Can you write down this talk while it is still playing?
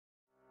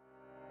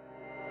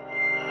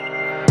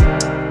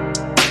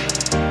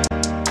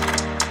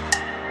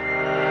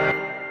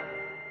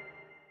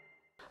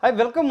I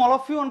welcome all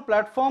of you on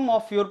platform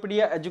of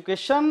YourPedia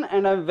education,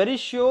 and I'm very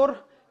sure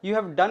you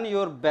have done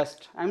your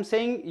best. I'm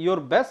saying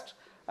your best.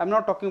 I'm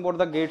not talking about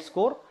the GATE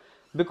score,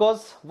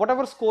 because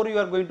whatever score you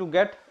are going to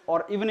get,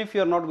 or even if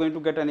you are not going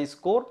to get any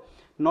score,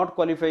 not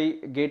qualify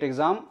GATE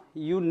exam,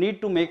 you need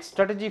to make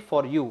strategy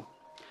for you.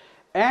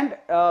 And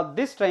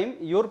this time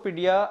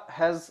YourPedia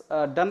has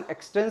done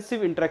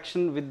extensive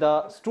interaction with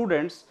the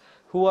students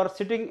who are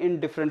sitting in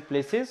different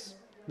places,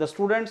 the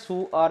students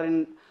who are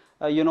in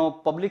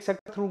public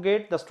sector through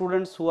GATE, the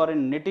students who are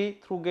in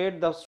NIT through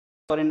GATE, the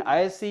students who are in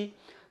IISc,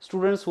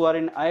 students who are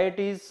in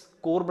IITs,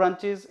 core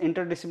branches,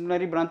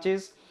 interdisciplinary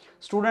branches,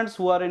 students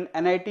who are in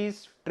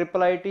NITs,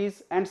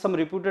 IIITs, and some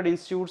reputed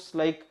institutes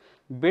like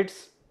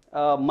BITS,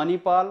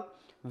 Manipal,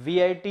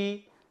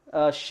 VIT,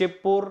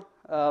 Shibpur,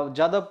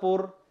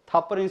 Jadavpur,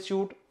 Thapar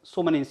Institute,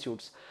 so many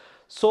institutes.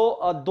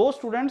 So those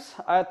students,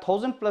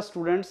 1000+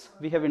 students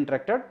we have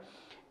interacted,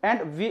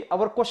 and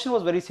our question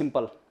was very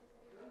simple: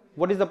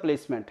 what is the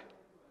placement?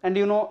 And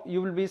you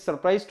will be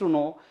surprised to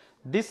know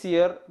this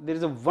year there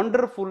is a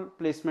wonderful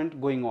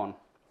placement going on.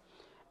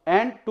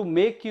 And to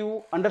make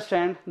you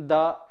understand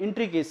the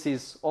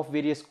intricacies of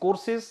various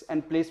courses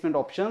and placement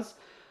options,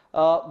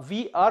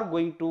 we are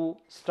going to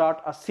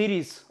start a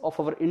series of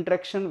our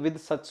interaction with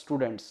such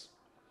students.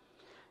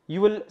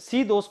 You will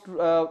see those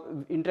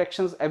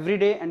interactions every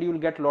day, and you will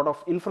get a lot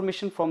of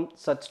information from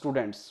such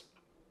students.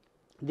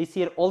 This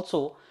year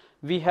also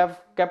we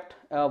have kept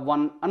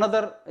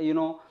another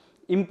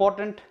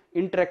important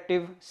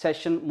interactive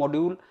session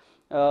module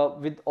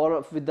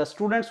with the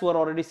students who are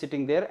already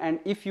sitting there.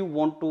 And if you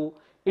want to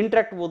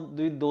interact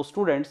with those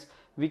students,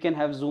 we can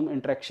have Zoom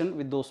interaction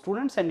with those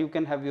students, and you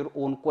can have your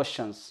own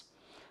questions.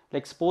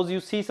 Like suppose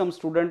you see some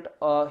student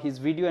his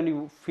video and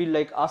you feel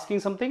like asking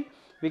something,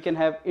 we can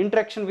have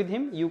interaction with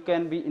him. You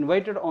can be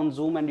invited on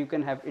Zoom and you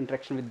can have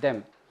interaction with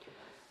them.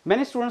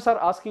 Many students are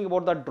asking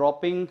about the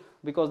dropping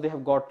because they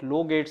have got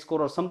low GATE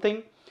score or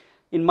something.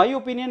 In my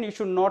opinion, you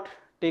should not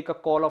take a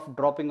call of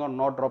dropping or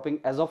not dropping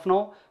as of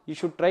now. You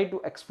should try to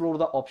explore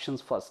the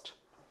options first.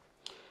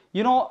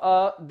 There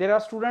are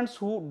students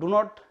who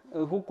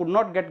could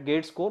not get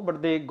GATE score,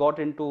 but they got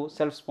into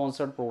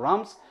self-sponsored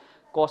programs.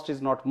 Cost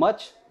is not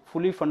much,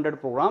 fully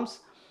funded programs,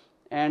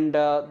 and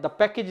the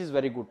package is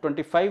very good,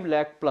 25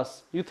 lakh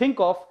plus. You think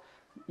of,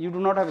 you do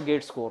not have a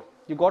GATE score,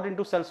 you got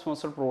into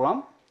self-sponsored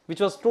program which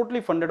was totally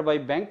funded by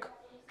bank,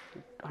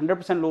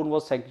 100% loan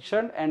was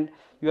sanctioned, and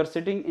you are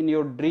sitting in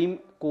your dream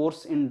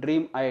course in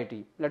dream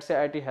IIT. Let's say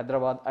IIT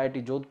Hyderabad,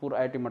 IIT Jodhpur,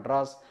 IIT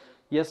Madras.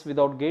 Yes,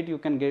 without GATE you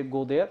can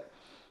go there.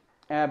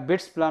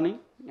 BITS planning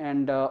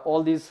and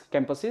all these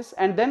campuses,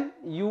 and then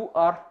you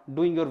are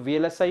doing your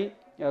VLSI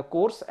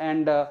course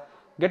and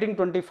getting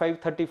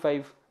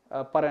 25-35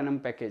 per annum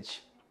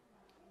package,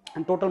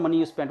 and total money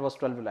you spent was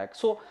 12 lakh.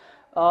 So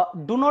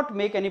do not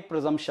make any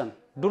presumption.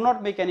 Do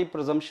not make any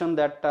presumption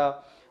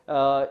that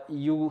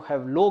you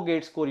have low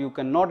GATE score, you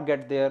cannot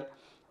get there.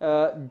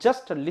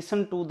 Just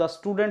listen to the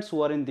students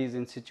who are in these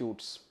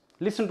institutes.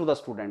 Listen to the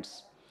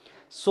students.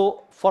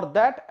 So for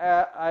that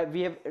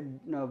we have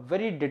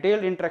very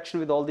detailed interaction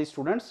with all these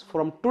students.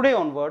 From today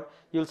onward,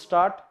 you'll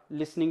start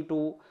listening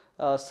to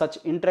such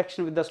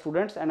interaction with the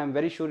students, and I'm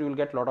very sure you will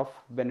get a lot of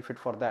benefit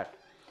for that.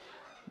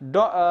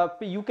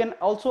 You can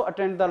also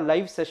attend the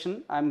live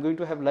session. I'm going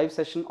to have live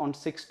session on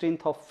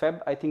 16th of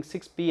Feb, I think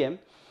 6 p.m.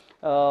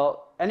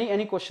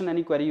 Any question,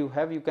 any query you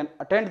have, you can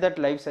attend that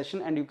live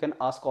session and you can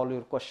ask all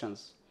your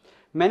questions.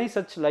 Many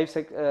such live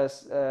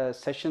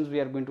sessions we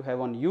are going to have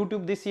on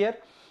YouTube this year,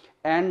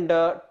 and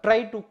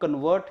try to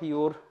convert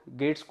your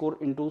GATE score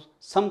into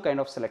some kind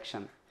of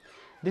selection.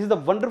 This is the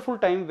wonderful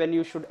time when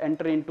you should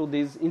enter into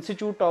this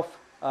institute of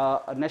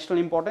national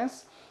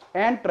importance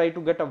and try to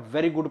get a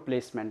very good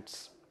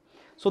placements.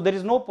 So there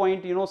is no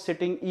point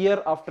sitting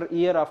year after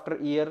year after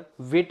year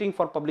waiting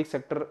for public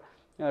sector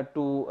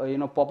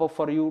to pop up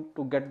for you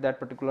to get that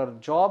particular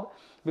job,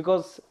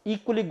 because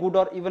equally good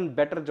or even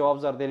better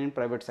jobs are there in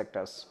private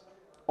sectors.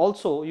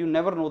 Also, you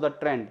never know the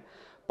trend.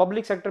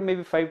 Public sector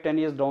maybe 5-10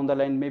 years down the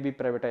line may be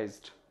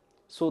privatized.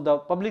 So the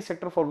public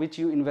sector for which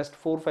you invest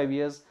 4-5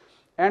 years,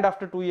 and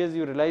after 2 years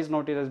you realize now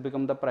it has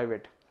become the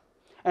private.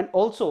 And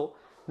also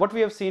what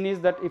we have seen is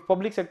that if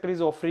public sector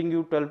is offering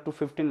you 12 to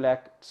 15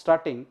 lakh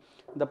starting,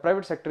 the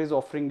private sector is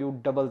offering you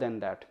double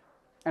than that.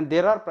 And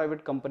there are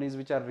private companies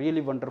which are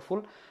really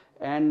wonderful,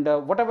 and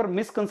whatever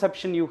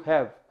misconception you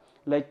have,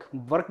 like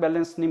work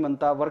balance नहीं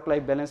बनता, work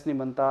life balance नहीं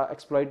बनता,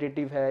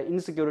 exploitative है,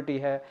 insecurity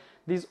है,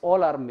 these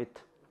all are myth.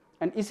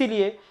 And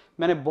इसीलिए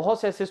मैंने बहुत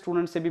से ऐसे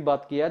स्टूडेंट से भी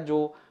बात किया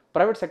जो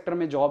प्राइवेट सेक्टर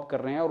में जॉब कर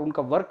रहे हैं, और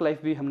उनका वर्क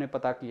लाइफ भी हमने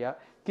पता किया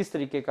किस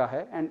तरीके का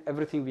है, and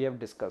everything we have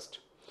discussed.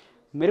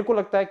 मेरे को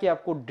लगता है कि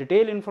आपको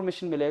डिटेल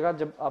इन्फॉर्मेशन मिलेगा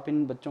जब आप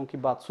इन बच्चों की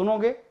बात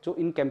सुनोगे जो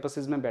इन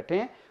कैंपसेस में बैठे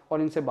हैं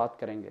और इनसे बात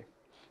करेंगे.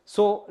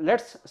 So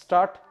let's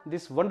start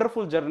this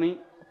wonderful journey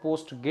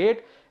post GATE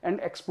and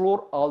explore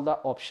all the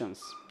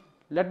options.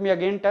 Let me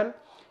again tell,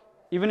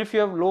 even if you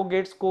have low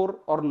GATE score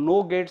or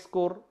no GATE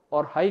score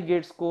or high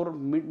GATE score,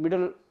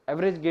 middle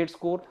average GATE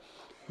score,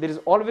 There is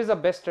always a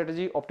best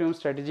strategy, optimum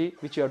strategy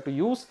which you have to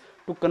use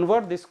to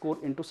convert this score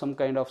into some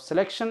kind of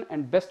selection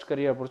and best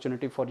career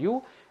opportunity for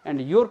you, and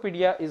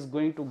YourPedia is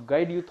going to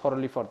guide you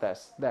thoroughly for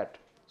that.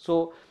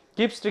 So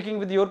keep sticking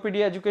with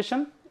YourPedia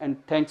education, and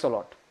thanks a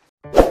lot.